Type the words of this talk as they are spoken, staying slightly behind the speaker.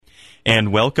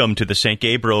And welcome to the St.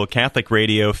 Gabriel Catholic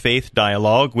Radio Faith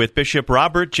Dialogue with Bishop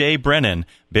Robert J. Brennan,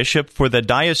 Bishop for the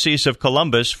Diocese of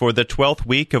Columbus for the 12th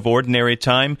week of Ordinary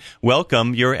Time.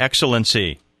 Welcome, Your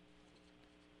Excellency.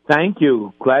 Thank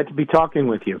you. Glad to be talking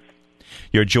with you.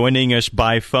 You're joining us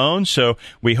by phone, so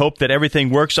we hope that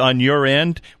everything works on your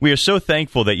end. We are so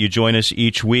thankful that you join us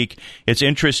each week. It's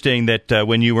interesting that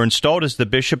when you were installed as the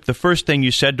bishop, the first thing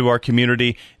you said to our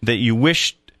community that you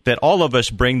wished that all of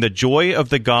us bring the joy of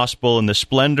the gospel and the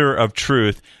splendor of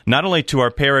truth, not only to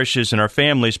our parishes and our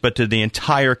families, but to the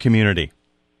entire community.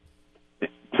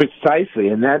 Precisely,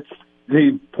 and that's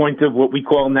the point of what we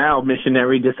call now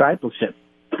missionary discipleship.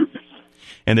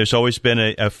 And there's always been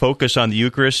a focus on the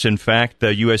Eucharist. In fact, the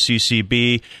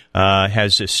USCCB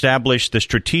has established the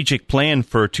strategic plan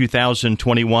for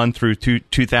 2021 through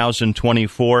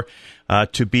 2024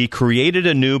 to be created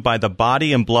anew by the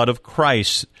body and blood of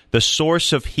Christ, the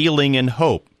source of healing and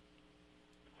hope.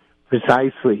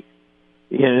 Precisely.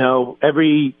 You know,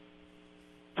 every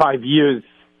 5 years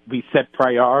we set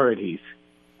priorities,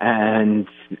 and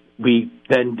we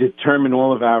then determine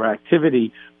all of our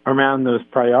activity around those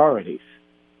priorities.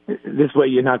 This way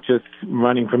you're not just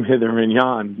running from hither and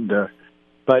yon.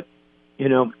 But, you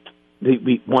know,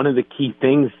 one of the key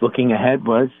things looking ahead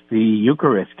was the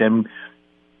Eucharist. And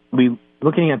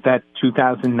looking at that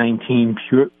 2019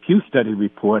 Pew Study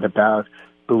report about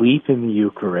belief in the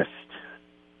Eucharist,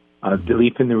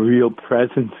 belief in the real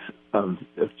presence of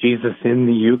Jesus in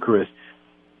the Eucharist,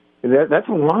 that's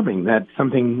alarming. That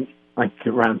something like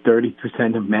around 30%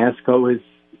 of Massgoers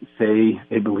say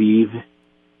they believe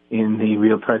in the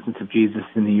real presence of Jesus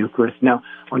in the Eucharist. Now,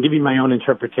 I'll give you my own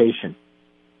interpretation.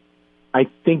 I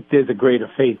think there's a greater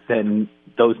faith than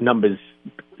those numbers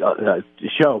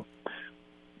show,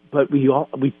 but we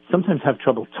sometimes have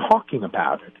trouble talking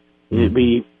about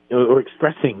it, or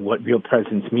expressing what real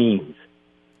presence means.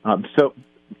 So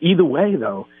either way,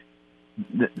 though,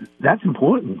 that's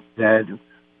important that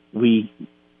we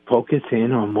focus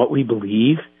in on what we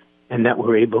believe and that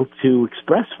we're able to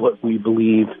express what we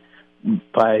believe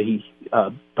by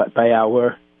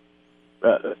our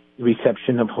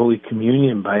reception of Holy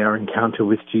Communion, by our encounter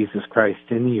with Jesus Christ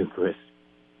in the Eucharist.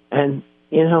 And,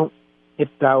 you know, if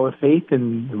our faith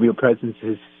in the real presence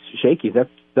is shaky, that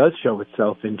does show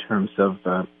itself in terms of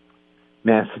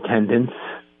Mass attendance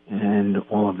and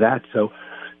all of that. So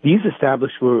these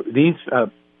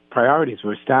priorities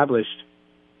were established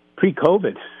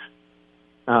pre-COVID,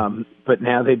 but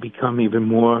now they become even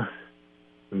more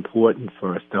important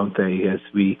for us, don't they, as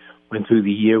we went through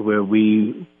the year where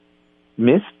we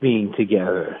missed being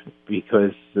together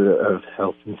because of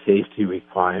health and safety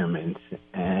requirements.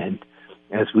 And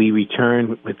as we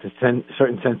return with a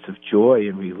certain sense of joy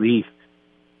and relief,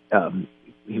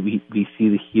 we see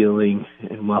the healing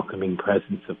and welcoming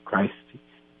presence of Christ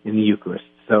in the Eucharist.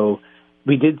 So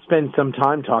we did spend some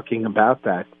time talking about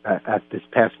that at this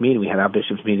past meeting. We had our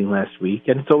bishops' meeting last week,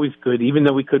 and it's always good, even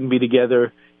though we couldn't be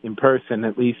together in person,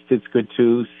 at least it's good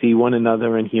to see one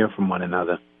another and hear from one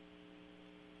another.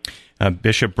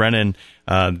 Bishop Brennan,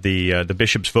 the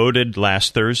bishops voted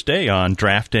last Thursday on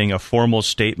drafting a formal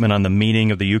statement on the meaning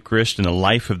of the Eucharist and the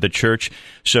life of the Church.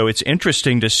 So it's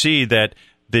interesting to see that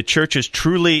the Church is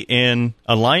truly in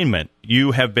alignment.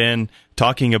 You have been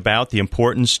talking about the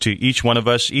importance to each one of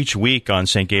us each week on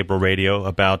St. Gabriel Radio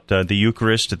about the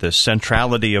Eucharist, the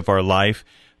centrality of our life,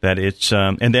 that it's,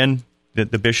 and then the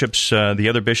bishops, the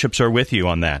other bishops are with you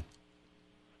on that.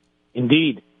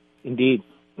 Indeed. You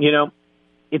know,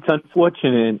 it's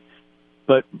unfortunate,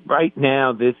 but right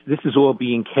now this is all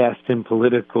being cast in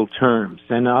political terms,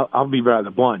 and I'll be rather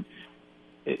blunt.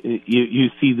 You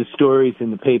see the stories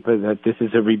in the paper that this is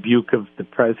a rebuke of the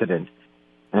president,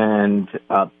 and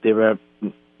there are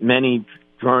many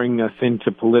drawing us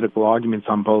into political arguments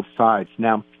on both sides.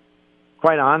 Now,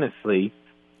 quite honestly,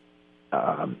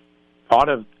 part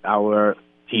of our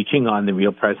teaching on the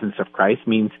real presence of Christ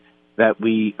means that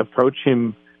we approach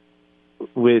him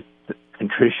with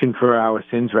contrition for our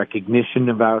sins, recognition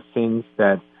of our sins,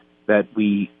 that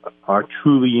we are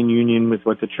truly in union with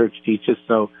what the Church teaches.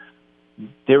 So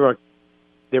there are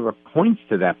points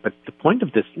to that, but the point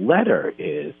of this letter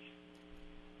is,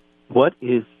 what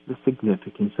is the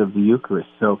significance of the Eucharist?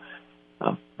 So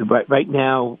right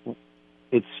now,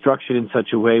 it's structured in such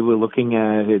a way we're looking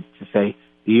at it to say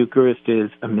the Eucharist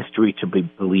is a mystery to be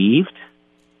believed.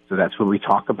 So that's where we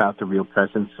talk about the real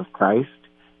presence of Christ,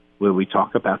 where we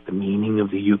talk about the meaning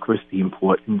of the Eucharist, the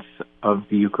importance of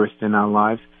the Eucharist in our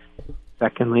lives.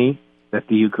 Secondly, that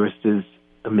the Eucharist is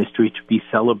a mystery to be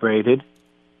celebrated.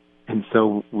 And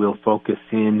so we'll focus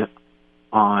in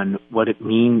on what it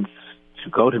means to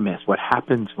go to Mass, what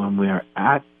happens when we're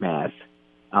at Mass,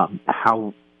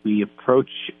 how we approach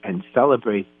and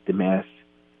celebrate the Mass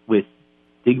with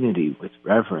dignity, with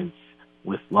reverence,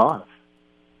 with love.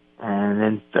 And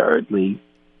then thirdly,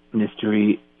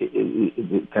 mystery,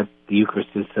 that the Eucharist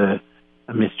is a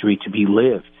mystery to be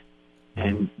lived.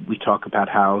 And we talk about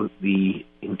how the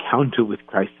encounter with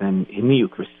Christ then in the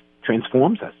Eucharist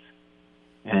transforms us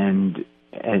and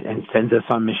sends us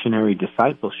on missionary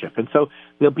discipleship. And so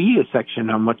there'll be a section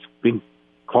on what's been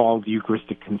called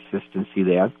Eucharistic consistency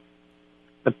there,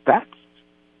 but that's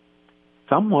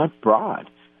somewhat broad.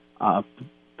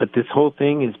 But this whole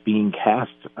thing is being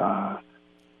cast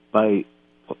by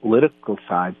political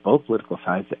sides, both political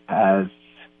sides, as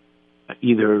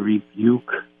either a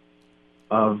rebuke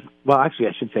of, well, actually,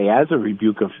 I should say, as a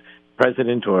rebuke of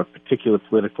president or particular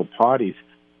political parties,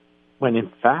 when in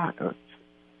fact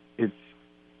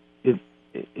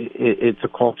it's a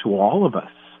call to all of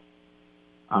us,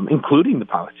 including the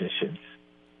politicians,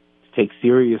 to take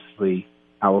seriously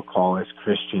our call as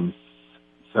Christians.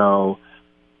 So,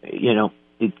 you know,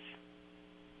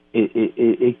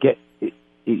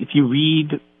 if you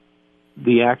read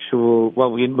the actual,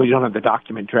 well, we don't have the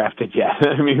document drafted yet.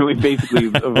 I mean, we basically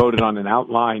voted on an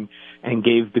outline and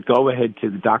gave the go-ahead to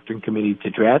the doctrine committee to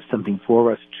draft something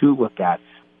for us to look at.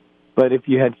 But if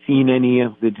you had seen any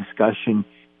of the discussion,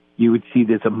 you would see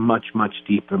there's a much, much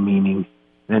deeper meaning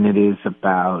than it is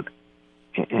about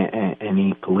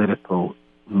any political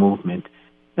movement.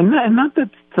 And not that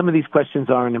some of these questions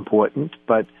aren't important,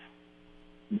 but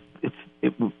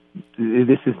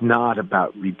this is not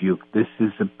about rebuke. This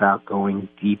is about going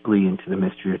deeply into the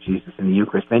mystery of Jesus in the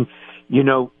Eucharist. And, you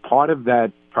know, part of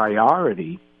that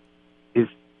priority is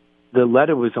the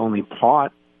letter was only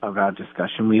part of our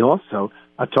discussion. We also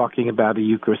are talking about a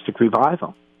Eucharistic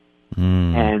revival.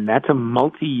 And that's a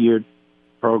multi-year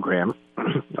program,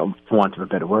 for want of a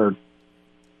better word,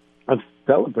 of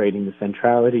celebrating the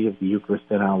centrality of the Eucharist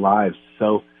in our lives.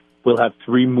 So we'll have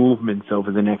 3 movements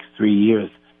over the next 3 years: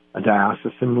 a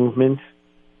diocesan movement,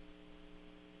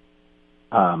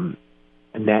 a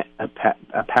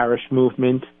parish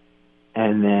movement,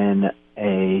 and then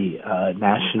a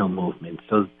national movement.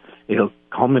 So it'll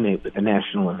culminate with a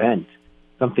national event,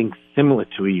 something similar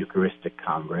to a Eucharistic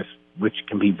Congress, which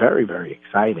can be very, very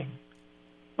exciting.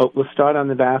 But we'll start on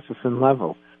the diocesan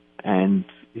level, and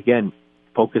again,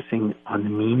 focusing on the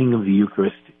meaning of the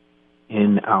Eucharist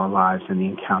in our lives and the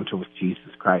encounter with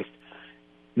Jesus Christ.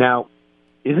 Now,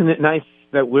 isn't it nice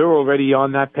that we're already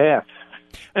on that path?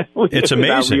 It's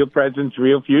amazing. Real presence,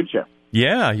 real future.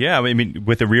 Yeah. I mean,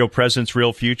 with the real presence,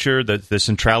 real future, the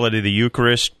centrality of the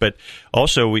Eucharist, but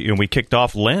also we kicked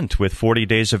off Lent with 40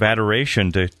 days of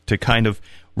adoration to kind of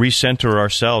recenter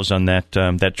ourselves on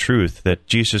that truth that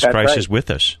Jesus Christ right. is with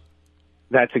us.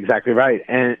 That's exactly right.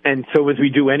 And so as we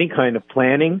do any kind of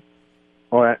planning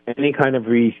or any kind of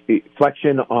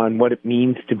reflection on what it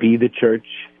means to be the church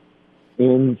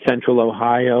in Central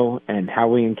Ohio and how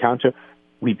we encounter,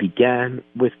 we began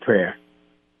with prayer,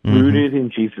 rooted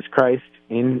in Jesus Christ,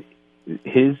 in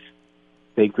His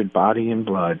sacred body and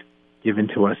blood given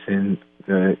to us in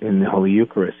the Holy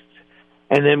Eucharist.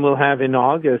 And then we'll have in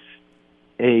August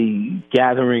a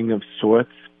gathering of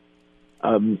sorts,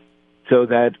 so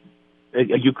that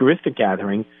a Eucharistic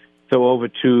gathering. So over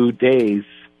 2 days,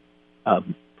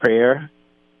 prayer,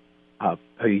 a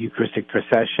Eucharistic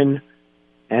procession,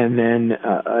 and then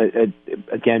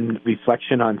again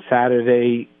reflection on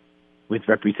Saturday with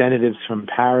representatives from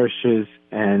parishes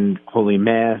and Holy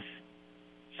Mass.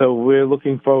 So we're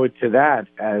looking forward to that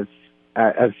as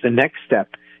the next step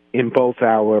in both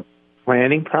our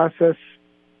planning process,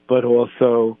 but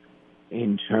also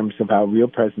in terms of our real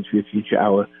presence, real future,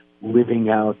 our living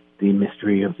out the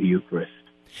mystery of the Eucharist.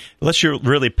 Let's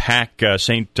really pack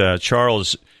St.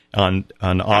 Charles on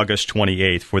August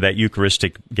 28th for that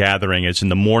Eucharistic gathering. It's in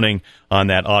the morning on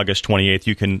that August 28th.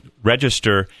 You can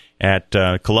register at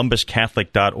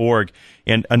columbuscatholic.org.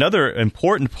 And another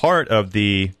important part of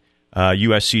the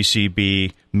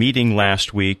USCCB meeting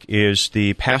last week is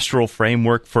the pastoral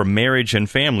framework for marriage and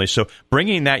family. So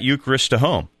bringing that Eucharist to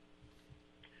home.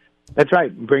 That's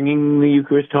right. Bringing the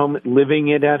Eucharist home, living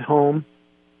it at home.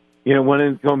 You know,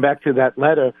 going back to that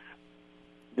letter,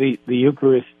 the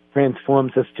Eucharist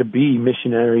transforms us to be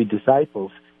missionary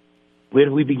disciples. Where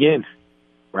do we begin?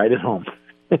 Right at home.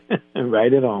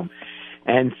 Right at home.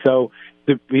 And so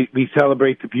we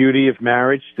celebrate the beauty of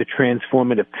marriage, the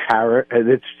transformative power.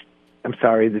 The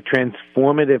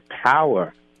transformative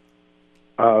power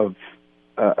of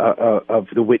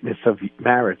the witness of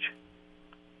marriage.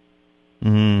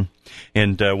 Mm-hmm.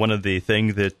 And one of the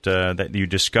things that you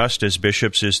discussed as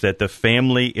bishops is that the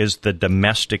family is the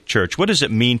domestic church. What does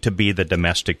it mean to be the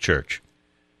domestic church?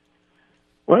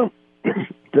 Well,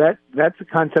 that's a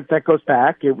concept that goes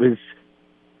back. It was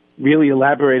really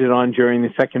elaborated on during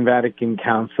the Second Vatican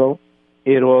Council.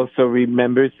 It also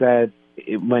remembers that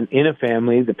when in a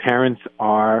family, the parents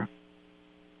are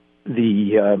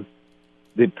the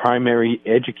primary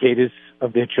educators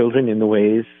of their children in the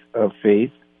ways of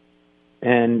faith,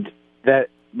 and that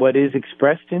what is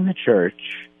expressed in the church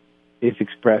is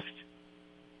expressed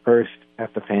first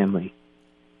at the family.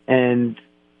 And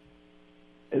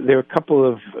there are a couple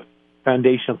of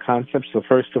foundational concepts. So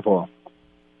first of all,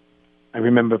 I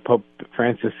remember Pope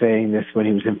Francis saying this when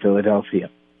he was in Philadelphia.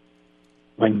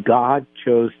 When God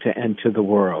chose to enter the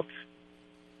world,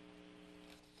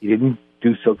 he didn't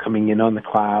do so coming in on the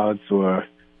clouds or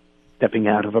stepping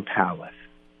out of a palace.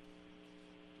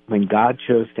 When God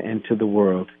chose to enter the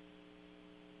world,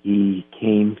 he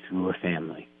came through a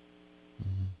family.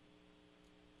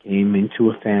 Came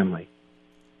into a family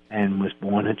and was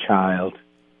born a child,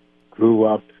 grew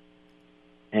up,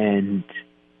 and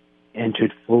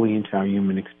entered fully into our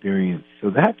human experience. So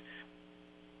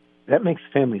that makes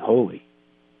the family holy.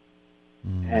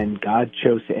 And God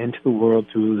chose to enter the world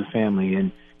through the family.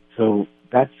 And so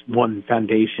that's one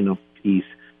foundational piece.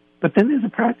 But then there's a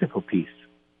practical piece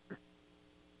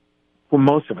for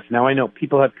most of us. Now, I know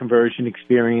people have conversion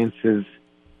experiences,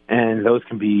 and those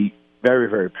can be very,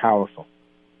 very powerful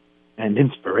and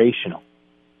inspirational.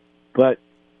 But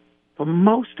for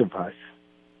most of us,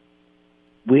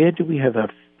 where do we have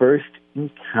our first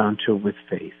encounter with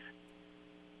faith?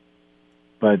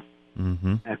 But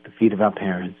at the feet of our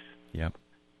parents. Yep.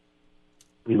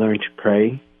 We learned to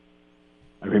pray.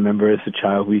 I remember as a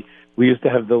child, we used to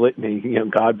have the litany,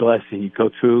 God bless, and you go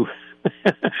through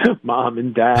mom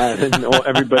and dad and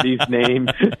everybody's name.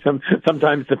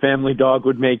 Sometimes the family dog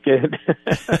would make it.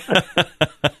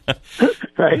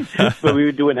 Right? But we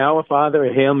would do an Our Father,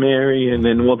 a Hail Mary, and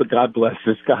then all the God bless,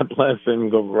 and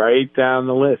go right down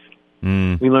the list.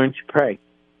 We learned to pray.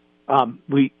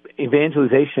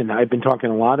 Evangelization, I've been talking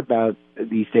a lot about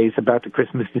these days about the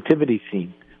Christmas nativity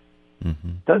scene.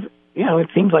 It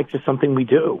seems like just something we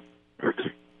do,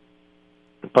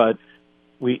 but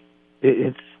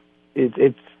it's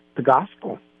the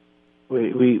gospel.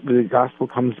 The gospel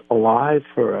comes alive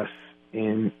for us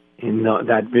in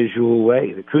that visual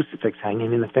way. The crucifix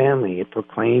hanging in the family, it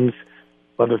proclaims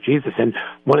love of Jesus. And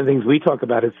one of the things we talk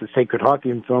about is the Sacred Heart,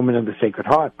 the enthronement of the Sacred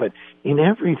Heart. But in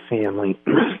every family,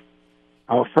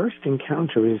 our first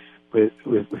encounter is with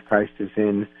Christ is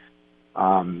in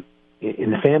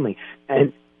the family.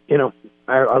 And,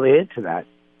 I'll add to that.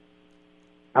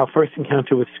 Our first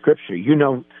encounter with Scripture.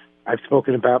 I've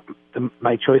spoken about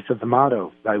my choice of the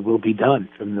motto, "Thy will be done,"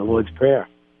 from the Lord's Prayer.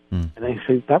 And I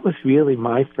say that was really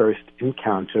my first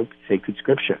encounter with sacred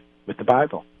Scripture, with the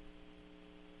Bible.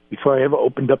 Before I ever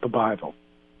opened up a Bible,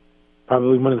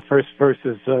 probably one of the first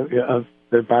verses of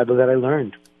the Bible that I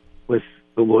learned was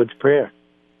the Lord's Prayer.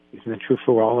 Isn't that true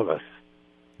for all of us?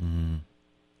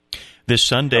 This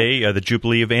Sunday, the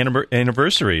Jubilee of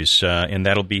Anniversaries, and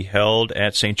that'll be held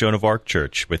at St. Joan of Arc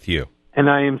Church with you. And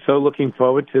I am so looking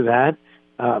forward to that.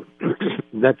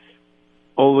 That's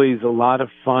always a lot of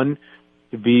fun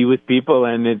to be with people,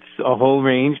 and it's a whole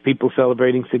range, people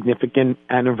celebrating significant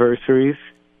anniversaries.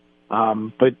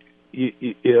 But,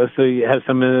 so you have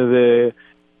some of the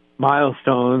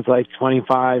milestones like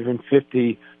 25 and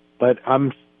 50, but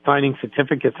I'm finding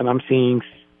certificates, and I'm seeing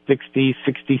 60,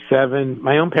 67.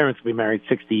 My own parents will be married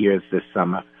 60 years this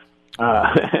summer.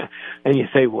 And you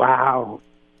say, wow,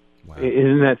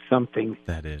 isn't that something?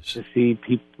 That is. To see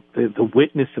people, the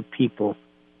witness of people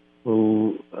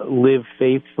who live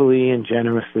faithfully and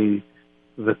generously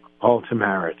the call to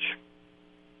marriage.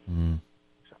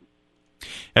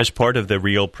 As part of the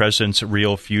Real Presence,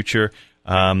 Real Future,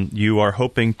 you are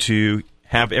hoping to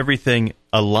have everything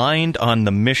aligned on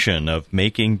the mission of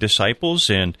making disciples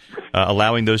and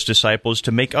allowing those disciples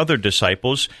to make other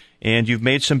disciples, and you've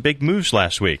made some big moves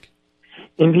last week.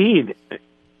 Indeed.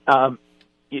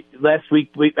 Last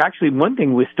week, one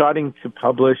thing, we're starting to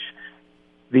publish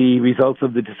the results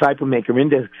of the Disciple Maker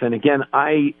Index, and again,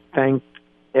 I thank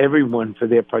everyone for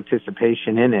their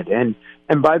participation in it.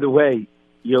 And by the way,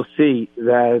 you'll see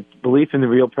that belief in the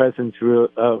real presence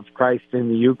of Christ in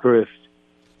the Eucharist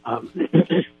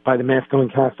by the Mass-going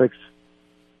Catholics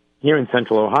here in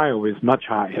Central Ohio is much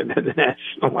higher than the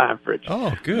national average.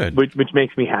 Oh, good. Which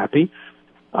makes me happy.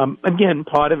 Again,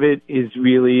 part of it is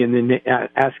really in the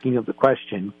asking of the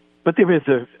question, but there is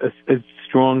a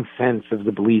strong sense of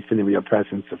the belief in the real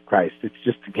presence of Christ. It's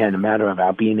just, again, a matter of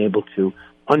our being able to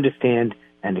understand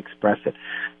and express it.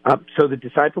 So the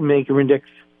Disciple Maker Index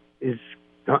is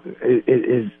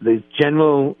the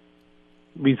general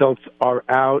results are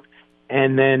out,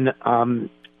 And then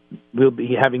we'll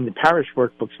be having the parish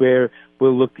workbooks where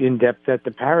we'll look in depth at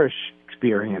the parish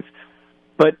experience.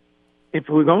 But if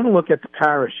we're going to look at the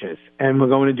parishes and we're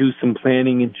going to do some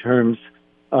planning in terms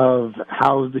of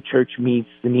how the church meets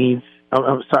the needs,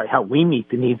 how we meet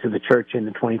the needs of the church in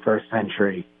the 21st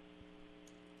century,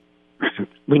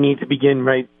 we need to begin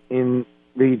right in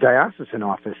the diocesan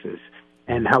offices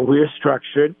and how we're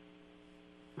structured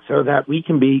so that we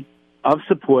can be of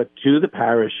support to the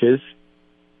parishes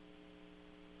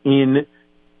in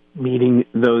meeting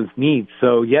those needs.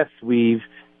 So yes, we're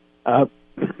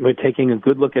taking a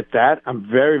good look at that. I'm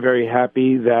very, very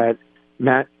happy that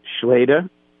Matt Schlater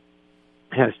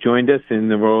has joined us in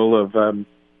the role of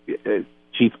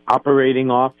Chief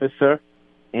Operating Officer,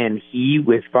 and he,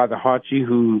 with Father Hartje,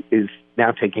 who is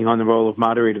now taking on the role of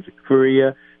Moderator of the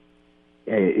Curia,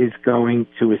 is going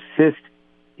to assist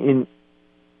in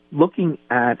looking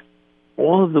at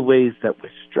all of the ways that we're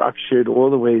structured, all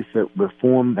the ways that we're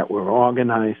formed, that we're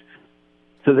organized,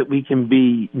 so that we can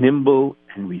be nimble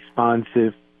and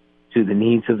responsive to the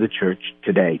needs of the church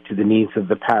today, to the needs of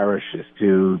the parishes,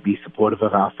 to be supportive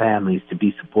of our families, to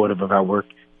be supportive of our work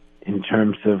in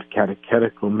terms of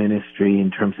catechetical ministry, in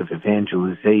terms of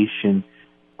evangelization,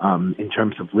 in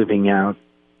terms of living out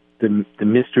the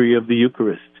mystery of the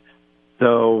Eucharist.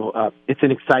 So it's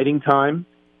an exciting time.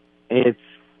 It's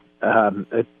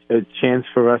a chance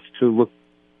for us to look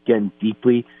again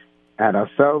deeply at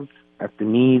ourselves, at the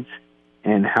needs,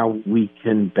 and how we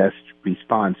can best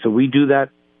respond. So we do that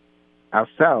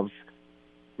ourselves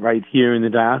right here in the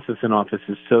diocesan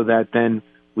offices so that then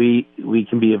we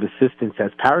can be of assistance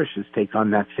as parishes take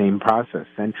on that same process.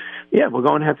 And yeah, we're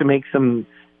going to have to make some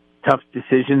tough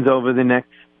decisions over the next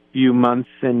few months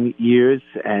and years,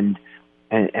 and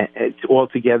it's all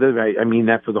together. I mean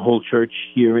that for the whole church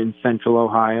here in Central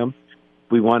Ohio.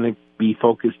 We want to be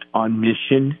focused on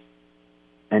mission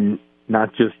and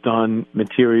not just on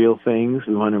material things.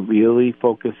 We want to really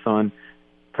focus on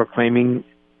proclaiming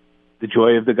the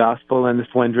joy of the gospel and the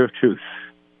splendor of truth,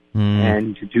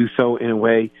 and to do so in a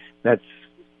way that's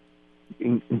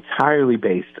entirely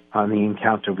based on the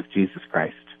encounter with Jesus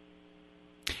Christ.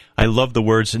 I love the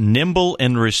words nimble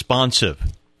and responsive.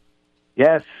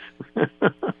 Yes.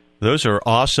 Those are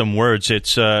awesome words.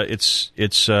 It's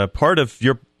part of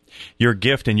your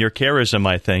gift and your charism,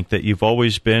 I think, that you've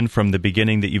always been from the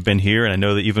beginning that you've been here, and I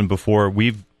know that even before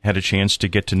we've had a chance to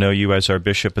get to know you as our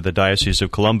Bishop of the Diocese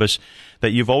of Columbus, that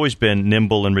you've always been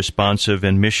nimble and responsive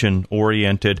and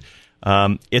mission-oriented.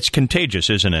 It's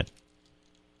contagious, isn't it?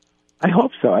 I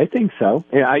hope so. I think so.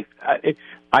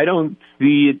 I don't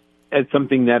see it as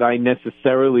something that I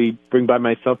necessarily bring by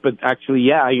myself, but actually,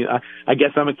 yeah, I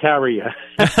guess I'm a carrier.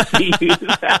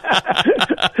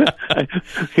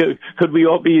 Could we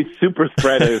all be super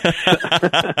spreaders?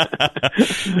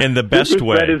 In the best super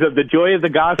way. Spreaders of the joy of the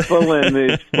gospel and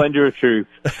the splendor of truth.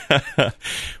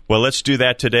 Well, let's do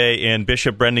that today. And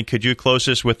Bishop Brendan, could you close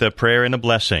us with a prayer and a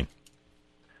blessing?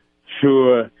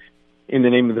 Sure. In the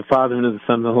name of the Father, and of the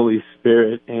Son, and the Holy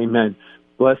Spirit. Amen.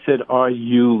 Blessed are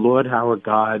you, Lord our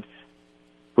God,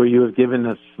 for you have given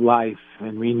us life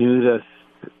and renewed us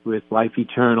with life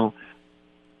eternal.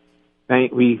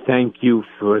 We thank you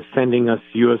for sending us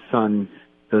your Son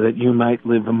so that you might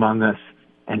live among us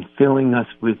and filling us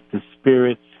with the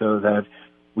Spirit so that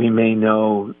we may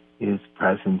know his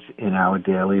presence in our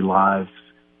daily lives.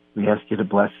 We ask you to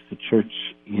bless the church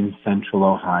in Central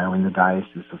Ohio, in the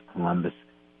Diocese of Columbus.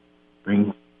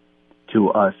 Bring to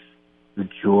us the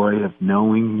joy of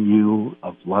knowing you,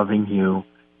 of loving you,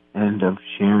 and of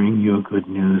sharing your good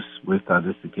news with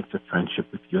others, the gift of friendship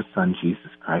with your Son, Jesus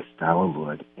Christ, our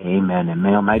Lord. Amen. And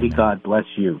may Almighty God bless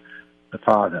you, the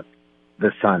Father,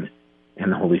 the Son, and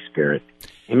the Holy Spirit.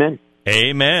 Amen.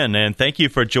 Amen. And thank you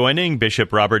for joining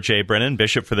Bishop Robert J. Brennan,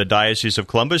 Bishop for the Diocese of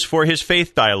Columbus, for his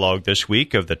faith dialogue this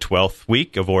week of the 12th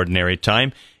week of Ordinary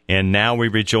Time. And now we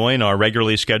rejoin our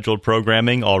regularly scheduled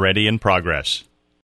programming already in progress.